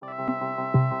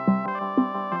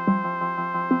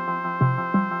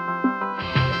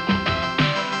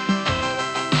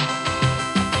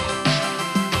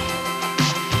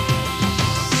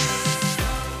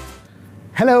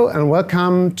Hello and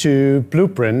welcome to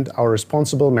Blueprint, our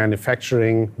responsible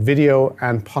manufacturing video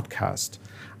and podcast.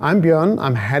 I'm Björn,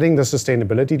 I'm heading the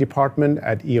sustainability department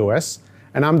at EOS,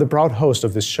 and I'm the proud host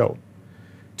of this show.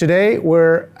 Today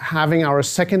we're having our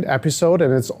second episode,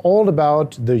 and it's all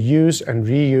about the use and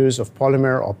reuse of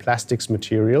polymer or plastics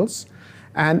materials.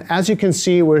 And as you can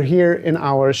see, we're here in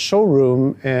our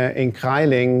showroom in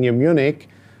Kreiling near Munich.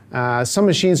 Some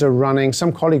machines are running,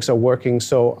 some colleagues are working,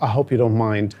 so I hope you don't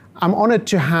mind. I'm honored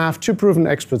to have two proven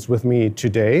experts with me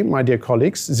today, my dear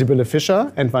colleagues, Sibylle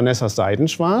Fischer and Vanessa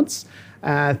Seidenschwarz.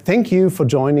 Thank you for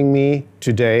joining me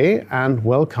today and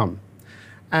welcome.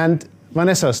 And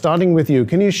Vanessa, starting with you,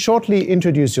 can you shortly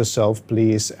introduce yourself,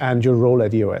 please, and your role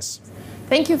at EOS?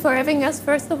 Thank you for having us,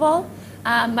 first of all.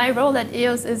 My role at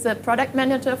EOS is a product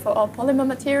manager for all polymer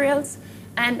materials,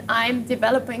 and I'm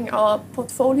developing our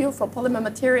portfolio for polymer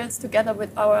materials together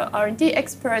with our R&D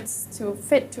experts to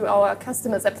fit to our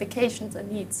customers' applications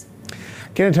and needs.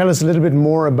 Can you tell us a little bit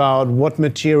more about what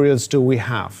materials do we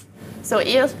have? So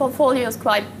EOS portfolio is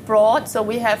quite broad, so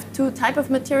we have two types of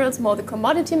materials, more the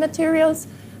commodity materials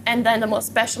and then the more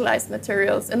specialized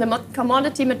materials. In the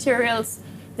commodity materials,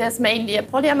 there's mainly a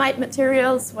polyamide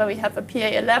materials where we have a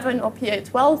PA11 or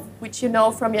PA12, which you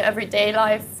know from your everyday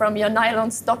life, from your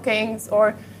nylon stockings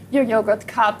or your yogurt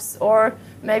cups or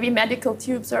maybe medical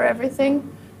tubes or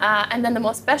everything. And then the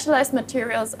more specialized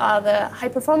materials are the high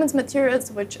performance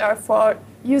materials, which are for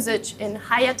usage in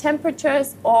higher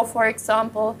temperatures, or for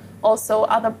example, also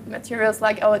other materials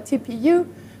like our TPU,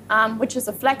 which is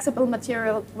a flexible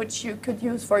material which you could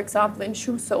use, for example, in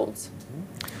shoe soles.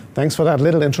 Thanks for that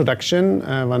little introduction,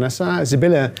 Vanessa.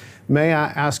 Sibylle, may I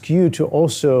ask you to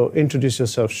also introduce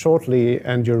yourself shortly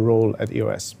and your role at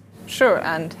EOS? Sure,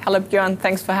 and hello Björn,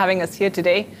 thanks for having us here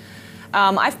today.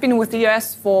 I've been with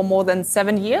EOS for more than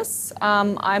 7 years.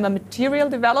 I'm a material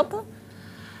developer,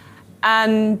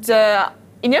 and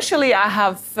initially I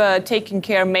have taken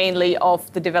care mainly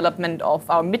of the development of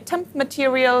our mid-temp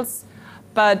materials,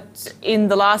 but in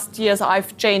the last years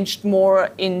I've changed more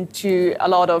into a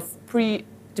lot of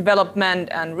development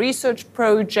and research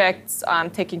projects. I'm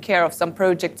taking care of some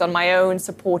projects on my own,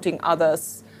 supporting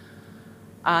others.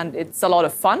 And it's a lot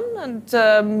of fun.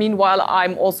 And meanwhile,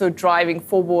 I'm also driving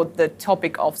forward the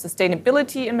topic of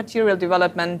sustainability in material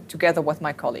development together with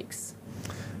my colleagues.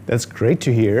 That's great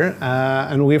to hear.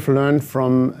 And we've learned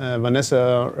from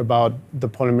Vanessa about the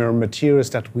polymer materials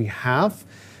that we have.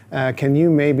 Can you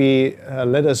maybe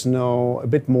let us know a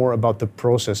bit more about the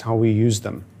process, how we use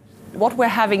them? What we're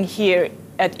having here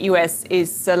at EOS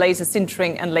is laser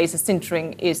sintering, and laser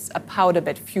sintering is a powder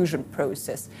bed fusion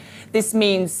process. This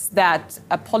means that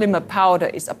a polymer powder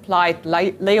is applied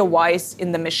layer-wise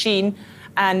in the machine,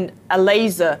 and a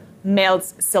laser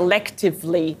melts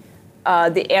selectively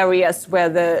the areas where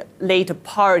the later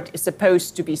part is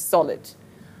supposed to be solid.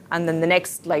 And then the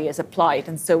next layer is applied,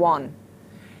 and so on.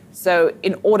 So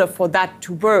in order for that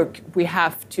to work, we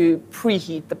have to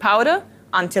preheat the powder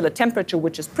until a temperature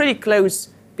which is pretty close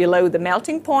below the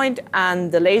melting point,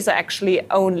 and the laser actually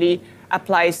only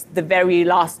applies the very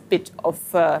last bit of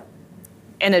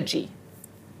energy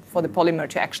for the polymer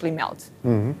to actually melt.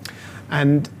 Mm-hmm.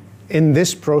 And in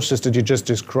this process that you just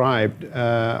described,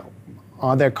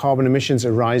 are there carbon emissions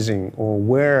arising, or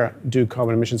where do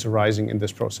carbon emissions arising in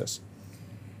this process?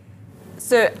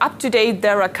 So up to date,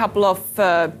 there are a couple of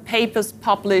papers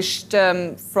published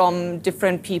from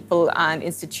different people and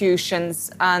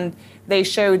institutions, and they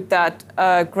showed that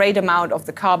a great amount of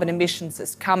the carbon emissions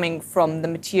is coming from the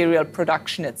material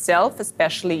production itself,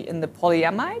 especially in the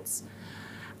polyamides.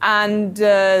 And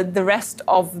the rest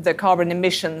of the carbon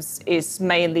emissions is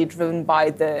mainly driven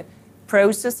by the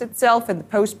process itself and the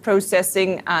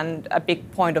post-processing, and a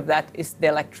big point of that is the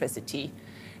electricity.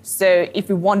 So if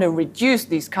we want to reduce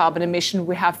these carbon emissions,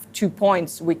 we have 2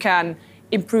 points. We can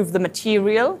improve the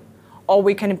material, or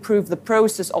we can improve the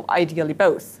process, or ideally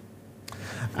both.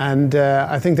 And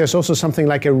I think there's also something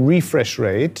like a refresh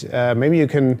rate. Maybe you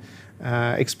can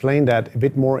explain that a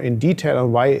bit more in detail,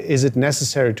 and why is it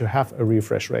necessary to have a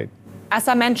refresh rate? As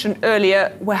I mentioned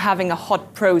earlier, we're having a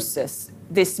hot process.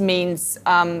 This means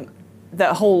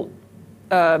the whole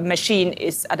machine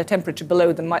is at a temperature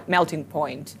below the melting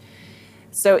point.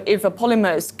 So if a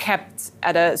polymer is kept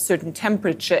at a certain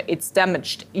temperature, it's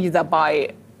damaged either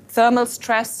by thermal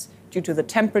stress due to the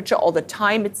temperature or the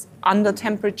time it's under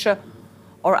temperature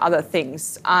or other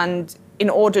things. And in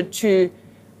order to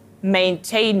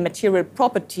maintain material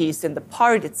properties in the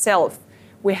part itself,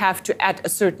 we have to add a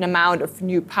certain amount of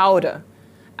new powder.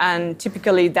 And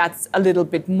typically that's a little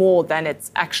bit more than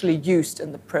it's actually used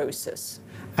in the process.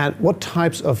 And what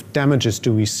types of damages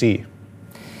do we see?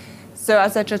 So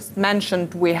as I just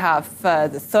mentioned, we have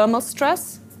the thermal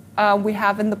stress we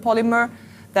have in the polymer.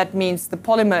 That means the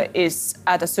polymer is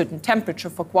at a certain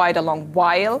temperature for quite a long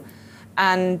while,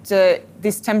 and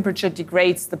this temperature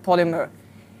degrades the polymer.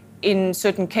 In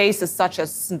certain cases, such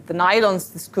as the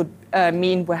nylons, this could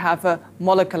mean we have a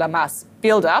molecular mass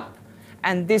buildup,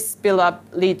 and this buildup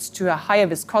leads to a higher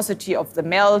viscosity of the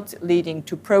melt, leading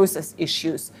to process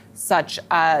issues such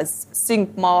as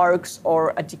sink marks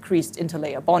or a decreased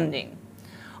interlayer bonding.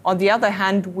 On the other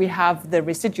hand, we have the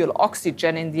residual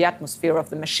oxygen in the atmosphere of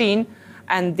the machine,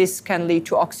 and this can lead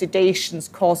to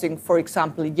oxidations causing, for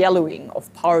example, yellowing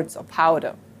of parts or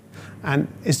powder. And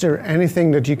is there anything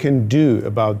that you can do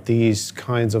about these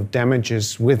kinds of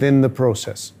damages within the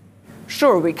process?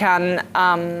 Sure, we can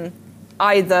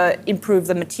either improve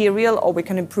the material or we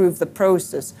can improve the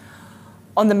process.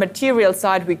 On the material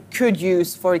side, we could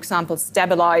use, for example,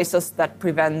 stabilizers that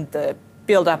prevent the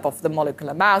buildup of the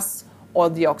molecular mass or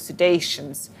the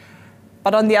oxidations.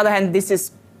 But on the other hand, this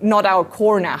is not our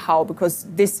core know-how, because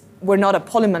we're not a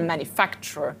polymer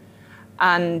manufacturer.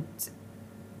 And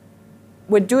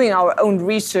we're doing our own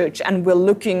research and we're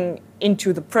looking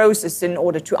into the process in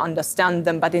order to understand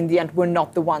them, but in the end, we're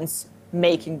not the ones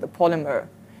making the polymer.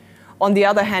 On the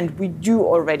other hand, we do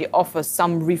already offer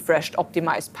some refreshed,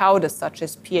 optimized powders, such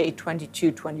as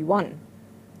PA2221.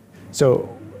 So,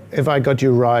 if I got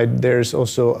you right, there's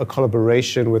also a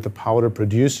collaboration with the powder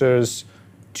producers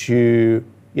to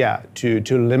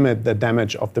limit the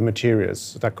damage of the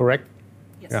materials. Is that correct?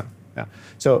 Yes. Yeah.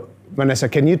 So, Vanessa,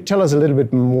 can you tell us a little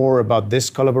bit more about this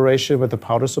collaboration with the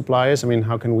powder suppliers? I mean,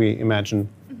 how can we imagine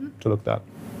to look that?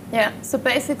 Yeah, so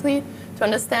basically, to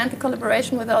understand the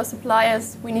collaboration with our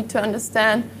suppliers, we need to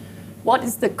understand what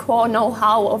is the core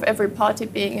know-how of every party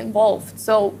being involved.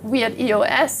 So we at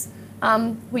EOS,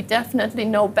 we definitely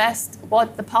know best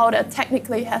what the powder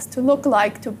technically has to look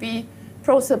like to be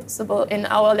processable in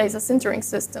our laser sintering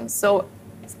systems. So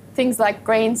things like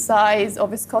grain size or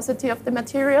viscosity of the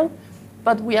material,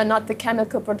 but we are not the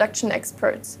chemical production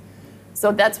experts.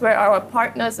 So that's where our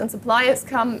partners and suppliers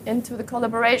come into the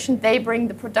collaboration. They bring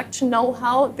the production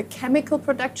know-how, the chemical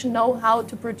production know-how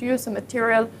to produce a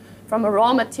material from a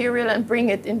raw material and bring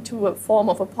it into a form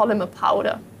of a polymer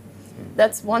powder.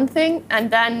 That's one thing. And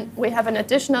then we have an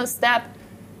additional step,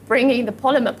 bringing the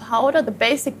polymer powder, the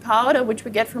basic powder, which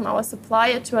we get from our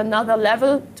supplier, to another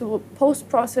level, to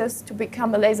post-process to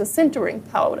become a laser sintering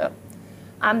powder.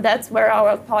 That's where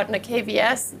our partner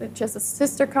KVS, which is a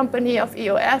sister company of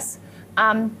EOS,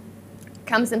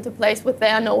 comes into place with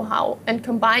their know-how. And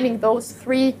combining those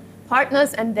three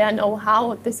partners and their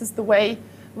know-how, this is the way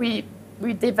we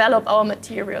develop our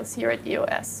materials here at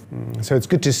EOS. So it's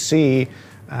good to see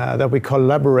that we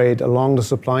collaborate along the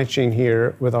supply chain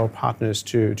here with our partners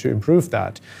to improve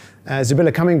that.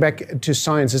 Sibylle, coming back to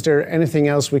science, is there anything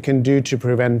else we can do to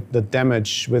prevent the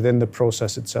damage within the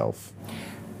process itself?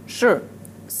 Sure.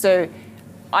 So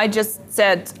I just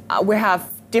said we have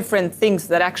different things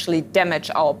that actually damage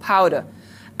our powder.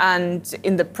 And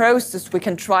in the process, we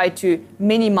can try to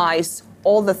minimize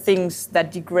all the things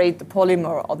that degrade the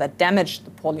polymer or that damage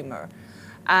the polymer.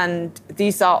 And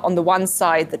these are, on the one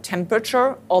side, the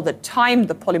temperature or the time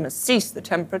the polymer sees the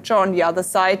temperature. On the other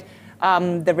side,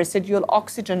 the residual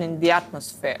oxygen in the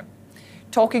atmosphere.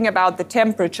 Talking about the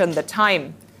temperature and the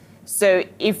time. So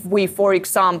if we, for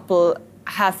example,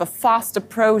 have a faster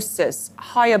process,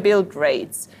 higher build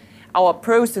rates, our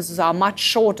processes are much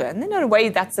shorter. And in a way,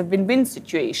 that's a win-win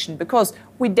situation, because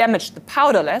we damage the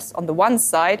powder less on the one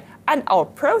side and our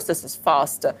process is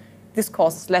faster. This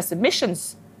causes less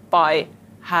emissions by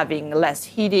having less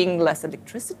heating, less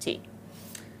electricity.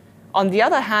 On the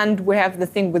other hand, we have the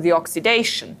thing with the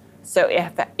oxidation. So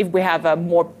if we have a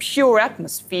more pure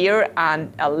atmosphere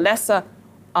and a lesser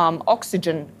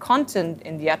oxygen content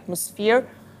in the atmosphere,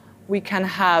 we can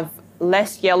have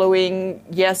less yellowing,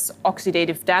 yes,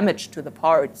 oxidative damage to the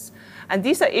parts. And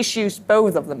these are issues,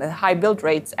 both of them, the high build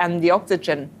rates and the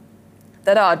oxygen,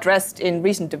 that are addressed in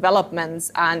recent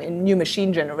developments and in new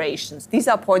machine generations. These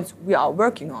are points we are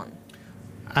working on.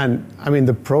 And I mean,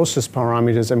 the process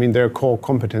parameters, I mean, they're core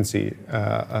competency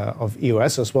of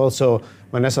EOS as well. So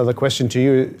Vanessa, the question to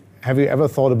you, have you ever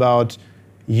thought about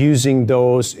using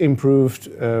those improved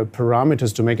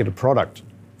parameters to make it a product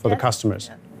for the customers?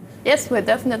 Yeah. Yes, we're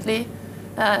definitely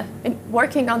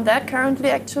working on that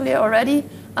currently, actually, already.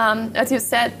 As you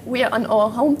said, we are on our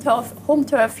home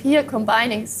turf here,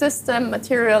 combining system,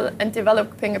 material, and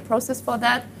developing a process for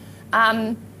that.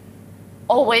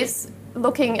 Always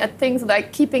looking at things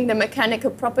like keeping the mechanical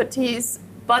properties,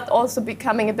 but also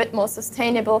becoming a bit more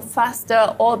sustainable,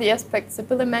 faster, all the aspects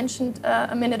Sibylle mentioned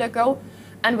a minute ago.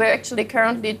 And we're actually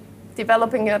currently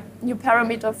developing a new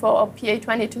parameter for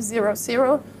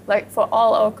PA2200, like for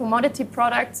all our commodity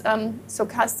products, so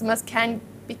customers can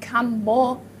become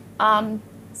more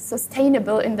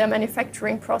sustainable in their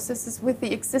manufacturing processes with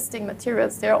the existing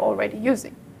materials they're already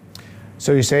using.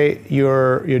 So you say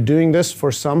you're doing this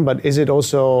for some, but is it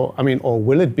also, I mean, or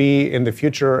will it be in the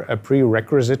future a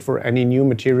prerequisite for any new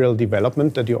material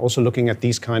development that you're also looking at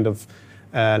these kind of,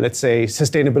 let's say,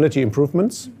 sustainability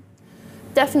improvements?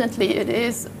 Definitely, it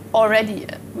is already,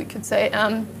 we could say.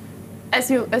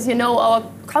 As you know, our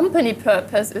company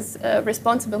purpose is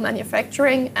responsible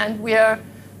manufacturing, and we are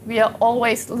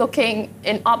always looking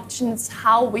in options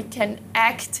how we can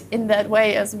act in that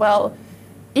way as well.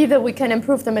 Either we can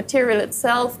improve the material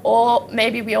itself, or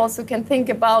maybe we also can think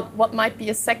about what might be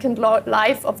a second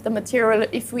life of the material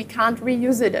if we can't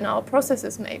reuse it in our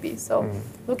processes maybe. So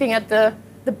looking at the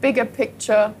bigger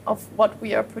picture of what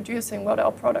we are producing, what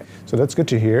our product. So that's good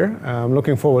to hear. I'm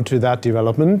looking forward to that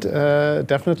development,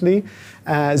 definitely.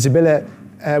 Sibylle,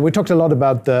 we talked a lot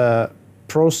about the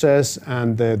process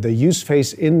and the use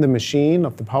phase in the machine,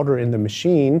 of the powder in the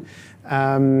machine.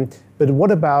 But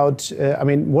what about,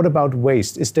 what about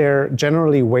waste? Is there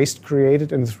generally waste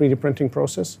created in the 3D printing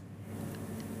process?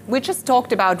 We just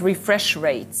talked about refresh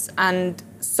rates, and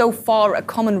so far a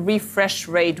common refresh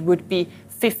rate would be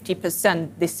 50%.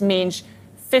 This means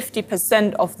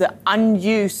 50% of the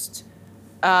unused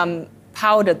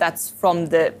powder that's from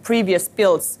the previous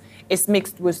builds is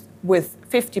mixed with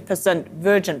 50%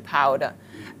 virgin powder.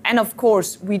 And of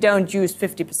course, we don't use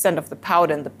 50% of the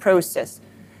powder in the process.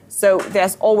 So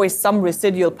there's always some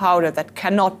residual powder that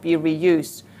cannot be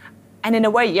reused. And in a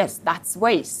way, yes, that's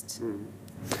waste.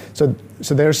 So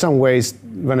there's some waste.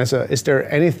 Vanessa, is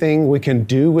there anything we can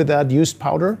do with that used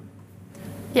powder?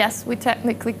 Yes, we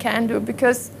technically can do,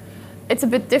 because it's a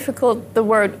bit difficult, the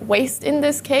word waste in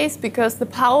this case, because the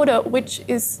powder which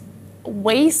is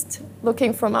waste,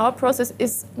 looking from our process,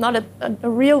 is not a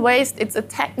real waste. It's a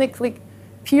technically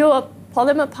pure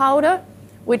polymer powder,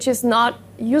 which is not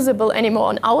usable anymore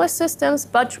on our systems,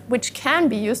 but which can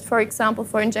be used, for example,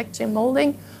 for injection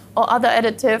molding or other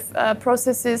additive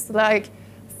processes like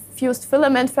fused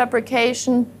filament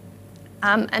fabrication.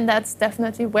 And that's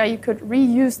definitely where you could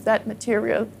reuse that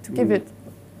material to give it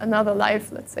another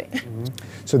life, let's say.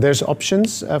 So there's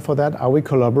options for that. Are we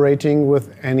collaborating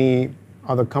with any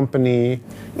other company?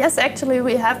 Yes, actually,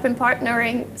 we have been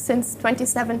partnering since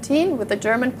 2017 with a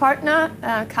German partner,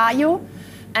 Kayo.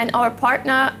 And our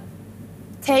partner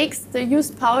takes the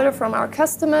used powder from our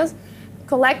customers,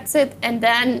 collects it, and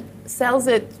then sells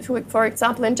it to, for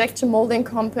example, injection molding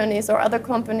companies or other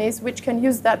companies which can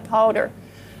use that powder.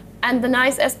 And the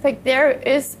nice aspect there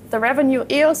is the revenue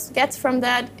EOS gets from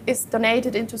that is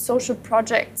donated into social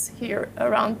projects here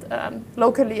around,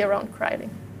 locally around Kreiling.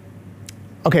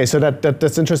 Okay, so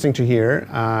that's interesting to hear.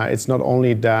 It's not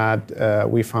only that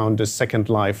we found a second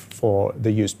life for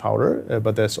the used powder,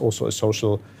 but there's also a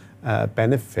social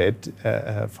benefit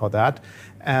for that.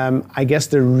 I guess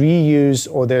the reuse,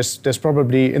 or there's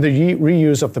probably, in the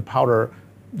reuse of the powder,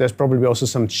 there's probably also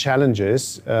some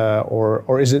challenges,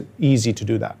 or is it easy to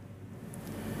do that?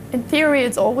 In theory,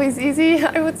 it's always easy,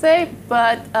 I would say,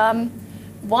 but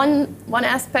one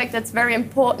aspect that's very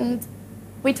important,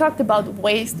 we talked about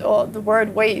waste, or the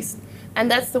word waste, and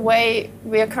that's the way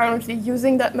we are currently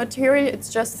using that material.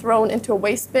 It's just thrown into a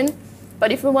waste bin.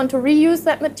 But if we want to reuse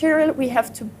that material, we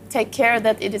have to take care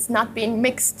that it is not being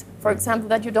mixed. For example,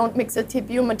 that you don't mix a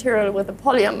TPU material with a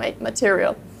polyamide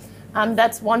material.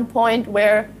 That's one point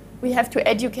where we have to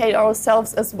educate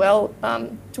ourselves as well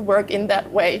to work in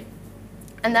that way.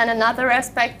 And then another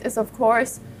aspect is, of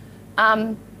course,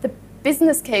 the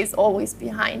business case always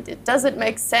behind it. Does it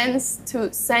make sense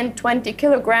to send 20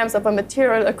 kilograms of a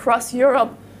material across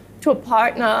Europe to a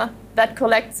partner that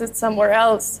collects it somewhere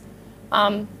else?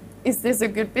 Is this a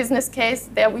good business case?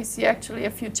 There we see actually a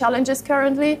few challenges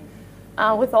currently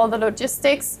with all the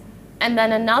logistics. And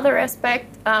then another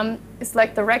aspect is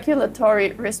like the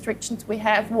regulatory restrictions we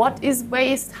have. What is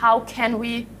waste? How can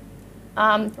we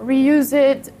reuse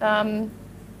it?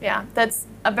 Yeah, that's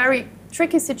a very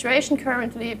tricky situation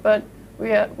currently, but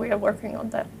we are working on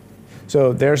that.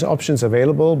 So there's options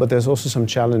available, but there's also some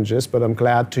challenges, but I'm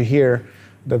glad to hear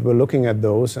that we're looking at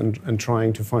those and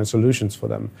trying to find solutions for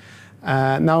them.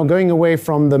 Now going away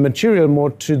from the material more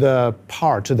to the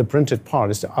part, to the printed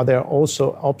part, are there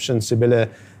also options, Sibylle,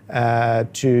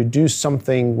 to do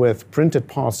something with printed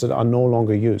parts that are no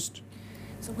longer used?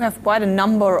 So we have quite a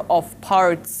number of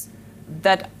parts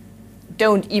that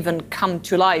don't even come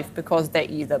to life because they're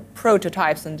either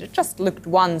prototypes and they just looked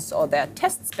once, or they're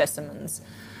test specimens.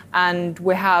 And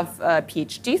we have a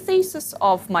PhD thesis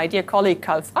of my dear colleague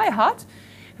Karl Freihardt,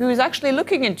 who is actually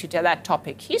looking into that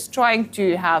topic. He's trying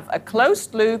to have a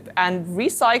closed loop and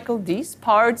recycle these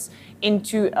parts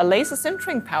into a laser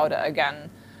sintering powder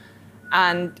again.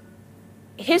 And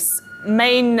his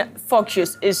main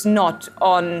focus is not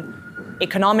on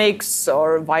economics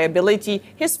or viability.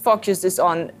 His focus is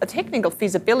on a technical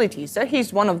feasibility. So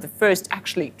he's one of the first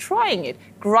actually trying it,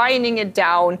 grinding it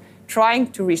down,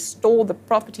 trying to restore the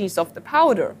properties of the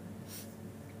powder.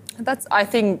 That's, I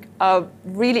think, a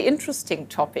really interesting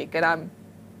topic, and I'm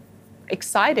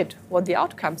excited what the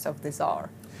outcomes of this are.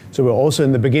 So we're also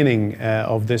in the beginning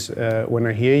of this when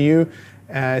I hear you.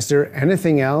 Is there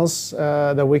anything else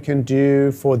that we can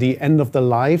do for the end of the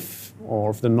life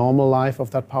or of the normal life of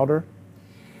that powder?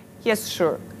 Yes,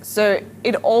 sure. So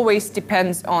it always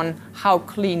depends on how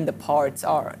clean the parts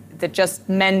are. The just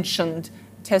mentioned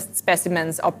test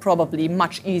specimens are probably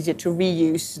much easier to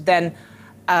reuse than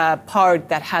a part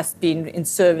that has been in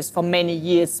service for many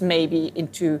years, maybe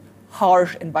into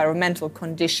harsh environmental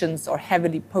conditions or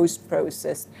heavily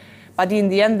post-processed. But in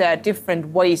the end, there are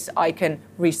different ways I can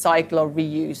recycle or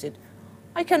reuse it.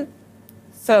 I can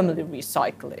thermally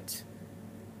recycle it.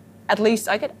 At least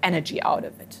I get energy out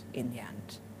of it in the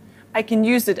end. I can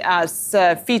use it as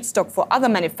feedstock for other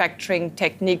manufacturing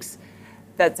techniques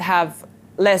that have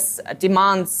less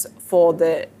demands for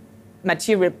the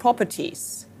material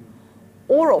properties.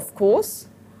 Or, of course,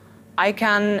 I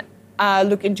can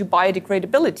look into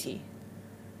biodegradability.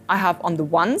 I have, on the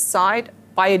one side,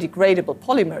 biodegradable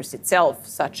polymers itself,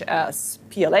 such as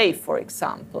PLA, for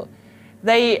example.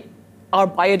 They are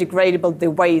biodegradable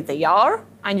the way they are,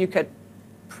 and you could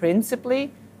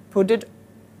principally put it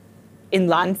in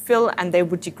landfill and they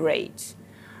would degrade.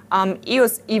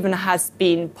 EOS even has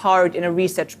been part in a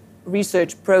research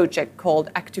project called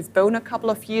Active Bone a couple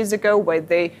of years ago, where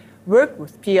they worked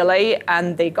with PLA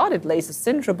and they got it laser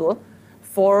sinterable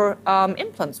for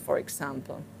implants, for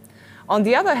example. On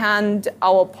the other hand,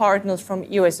 our partners from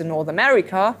EOS in North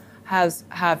America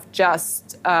have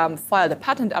just filed a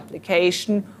patent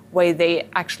application where they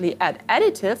actually add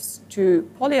additives to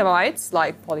polyamides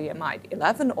like polyamide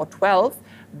 11 or 12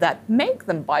 that make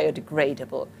them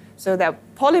biodegradable. So they're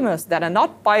polymers that are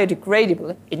not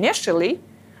biodegradable initially,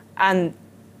 and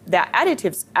there are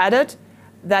additives added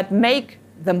that make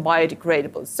them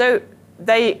biodegradable. So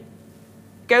they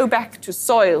go back to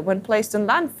soil when placed in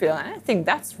landfill, and I think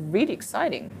that's really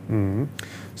exciting. Mm-hmm.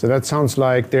 So that sounds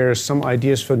like there's some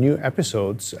ideas for new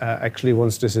episodes, actually,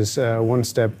 once this is one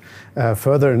step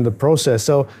further in the process.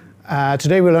 So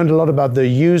today we learned a lot about the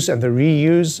use and the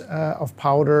reuse of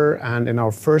powder, and in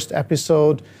our first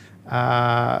episode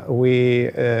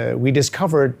we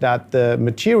discovered that the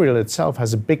material itself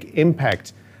has a big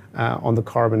impact on the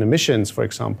carbon emissions, for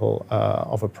example,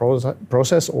 of a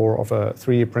process or of a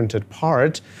 3D printed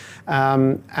part.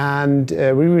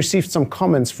 We received some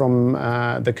comments from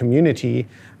the community,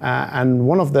 and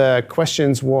one of the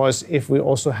questions was if we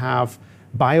also have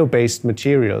bio-based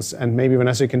materials. And maybe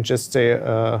Vanessa can just say,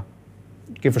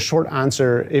 give a short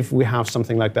answer if we have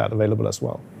something like that available as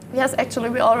well. Yes, actually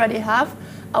we already have.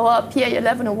 Our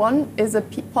PA1101 is a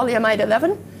polyamide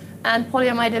 11. And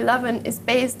polyamide 11 is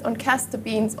based on castor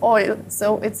beans oil,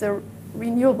 so it's a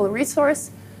renewable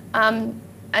resource, and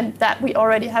that we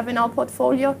already have in our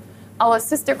portfolio. Our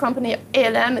sister company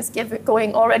ALM is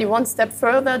going already one step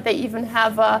further. They even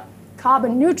have a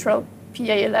carbon neutral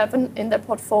PA11 in their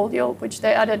portfolio, which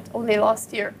they added only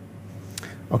last year.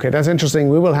 Okay, that's interesting.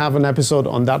 We will have an episode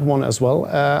on that one as well,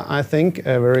 I think.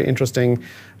 A very interesting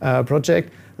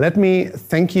project. Let me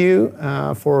thank you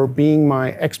for being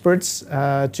my experts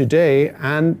today,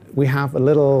 and we have a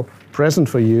little present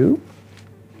for you.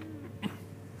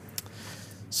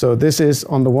 So this is,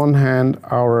 on the one hand,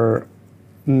 our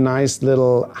nice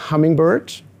little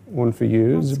hummingbird. One for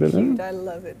you, Sibylle. I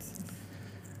love it.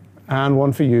 And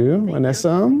one for you,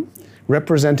 Vanessa,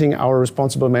 representing our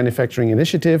Responsible Manufacturing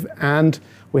Initiative. And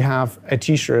we have a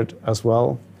T-shirt as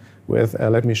well with,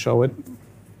 let me show it,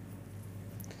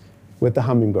 with the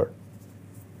hummingbird.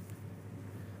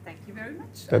 Thank you very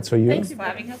much. That's for you. Thanks for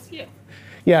having us here.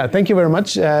 Yeah, thank you very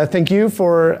much. Thank you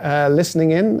for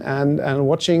listening in and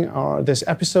watching this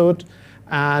episode.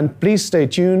 And please stay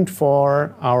tuned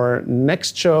for our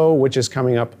next show, which is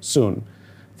coming up soon.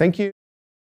 Thank you.